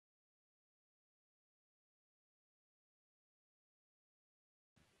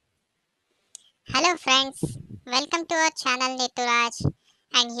Hello friends, welcome to our channel Nituraj,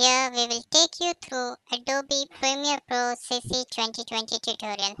 and here we will take you through Adobe Premiere Pro CC 2020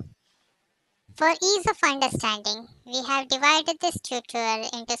 tutorial. For ease of understanding, we have divided this tutorial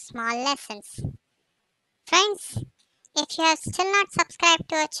into small lessons. Friends, if you have still not subscribed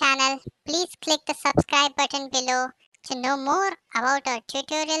to our channel, please click the subscribe button below to know more about our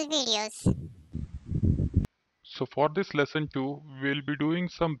tutorial videos. So for this lesson 2, we'll be doing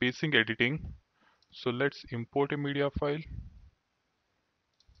some basic editing. So let's import a media file.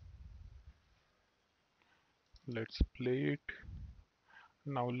 Let's play it.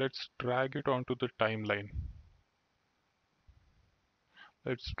 Now let's drag it onto the timeline.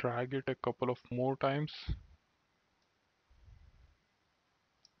 Let's drag it a couple of more times.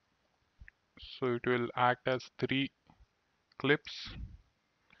 So it will act as 3 clips.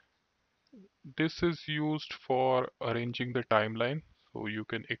 This is used for arranging the timeline. So you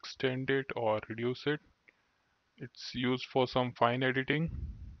can extend it or reduce it. It's used for some fine editing.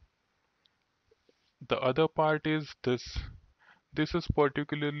 The other part is this. This is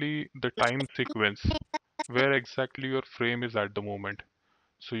particularly the time sequence, where exactly your frame is at the moment.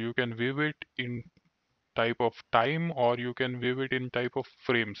 So you can view it in type of time or you can view it in type of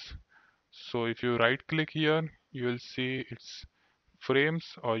frames. So if you right click here, you will see it's frames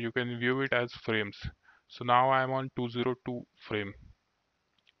or you can view it as frames. So now I'm on 202 frame,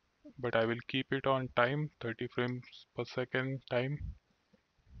 but I will keep it on time, 30 frames per second time.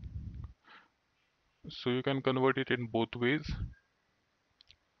 So you can convert it in both ways.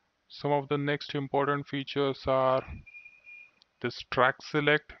 Some of the next important features are this track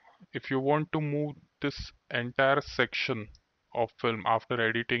select. If you want to move this entire section of film after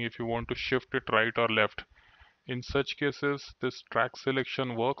editing, if you want to shift it right or left, in such cases this track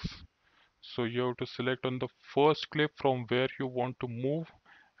selection works. So you have to select on the first clip from where you want to move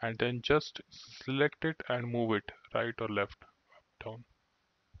and then just select it and move it right or left, up, down.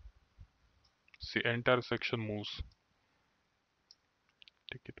 See, entire section moves.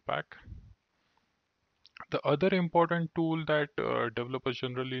 Take it back. The other important tool that developers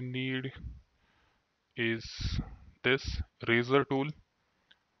generally need is this razor tool.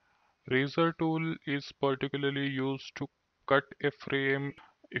 Razor tool is particularly used to cut a frame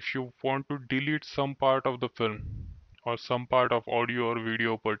if you want to delete some part of the film or some part of audio or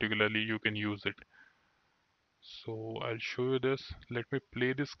video particularly, you can use it. So I'll show you this. Let me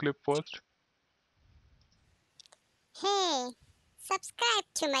play this clip first. Hey, subscribe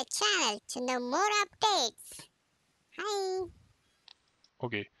to my channel to know more updates. Hi.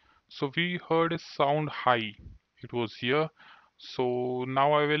 Okay, so we heard a sound high. It was here. So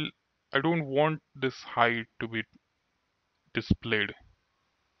now I don't want this high to be displayed.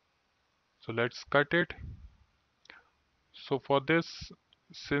 So let's cut it. So for this,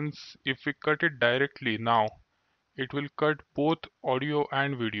 since if we cut it directly now, it will cut both audio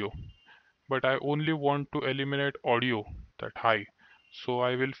and video. But I only want to eliminate audio, that high. So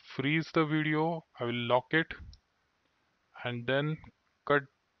I will freeze the video, I will lock it, and then cut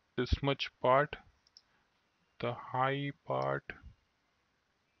this much part, the high part.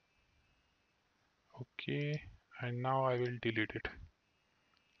 Okay, and now I will delete it.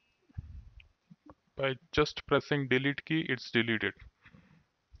 By just pressing delete key, it's deleted.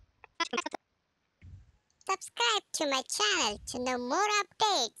 Subscribe to my channel to know more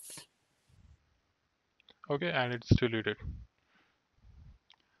updates. Okay, and it's deleted.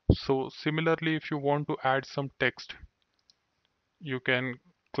 So similarly, if you want to add some text, you can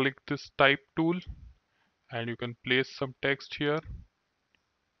click this type tool and you can place some text here.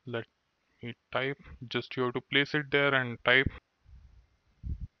 Let me type. Just you have to place it there and type.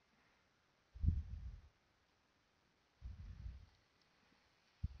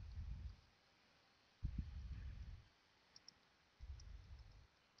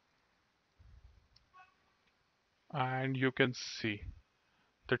 And you can see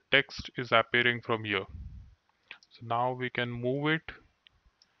the text is appearing from here. So now we can move it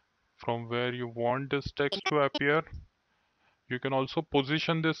from where you want this text to appear. You can also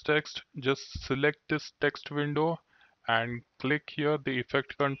position this text. Just select this text window and click here the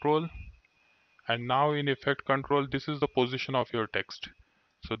effect control. And now in effect control, this is the position of your text.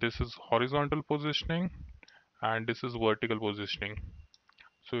 So this is horizontal positioning and this is vertical positioning.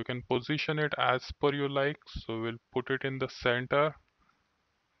 So you can position it as per you like. So we'll put it in the center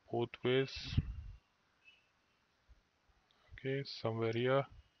both ways. Okay, somewhere here.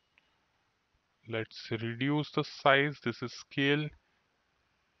 Let's reduce the size. This is scale.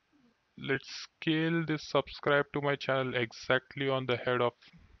 Let's scale this subscribe to my channel exactly on the head of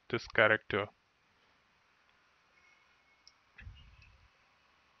this character.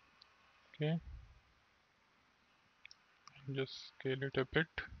 Okay. Just scale it a bit,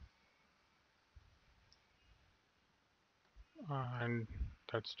 and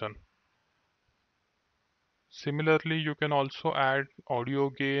that's done. Similarly, you can also add audio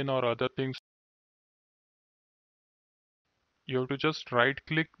gain or other things. You have to just right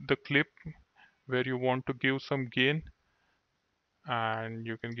click the clip where you want to give some gain, and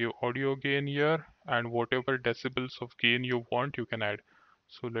you can give audio gain here, and whatever decibels of gain you want you can add.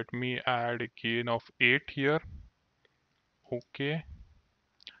 So let me add a gain of 8 here. Okay,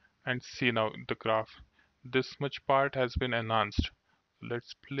 and see now the graph, this much part has been enhanced.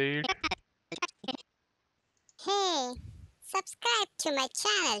 Let's play it. Hey, subscribe to my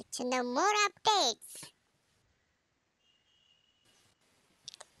channel to know more updates.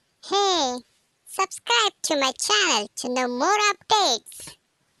 Hey, subscribe to my channel to know more updates.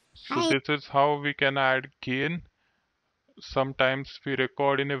 So Hi. this is how we can add gain. Sometimes we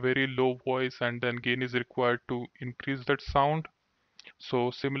record in a very low voice and then gain is required to increase that sound.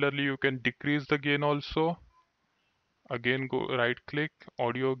 So similarly you can decrease the gain also. Again, go right click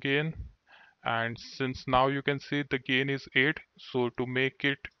audio gain, and since now you can see the gain is 8, so to make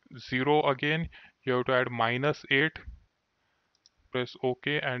it 0 again you have to add -8. Press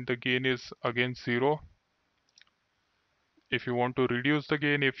OK and the gain is again 0. If you want to reduce the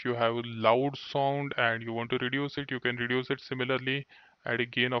gain, if you have a loud sound and you want to reduce it, you can reduce it similarly. Add a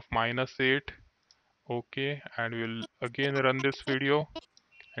gain of -8. OK, and we'll again run this video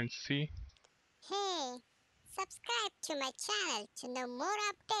and see. Hey, subscribe to my channel to know more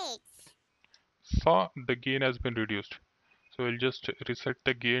updates. So the gain has been reduced. So we'll just reset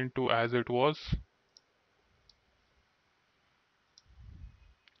the gain to as it was.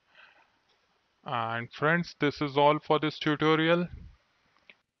 And friends, this is all for this tutorial.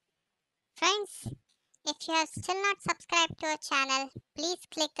 Friends, if you have still not subscribed to our channel, please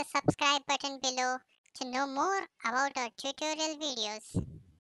click the subscribe button below to know more about our tutorial videos.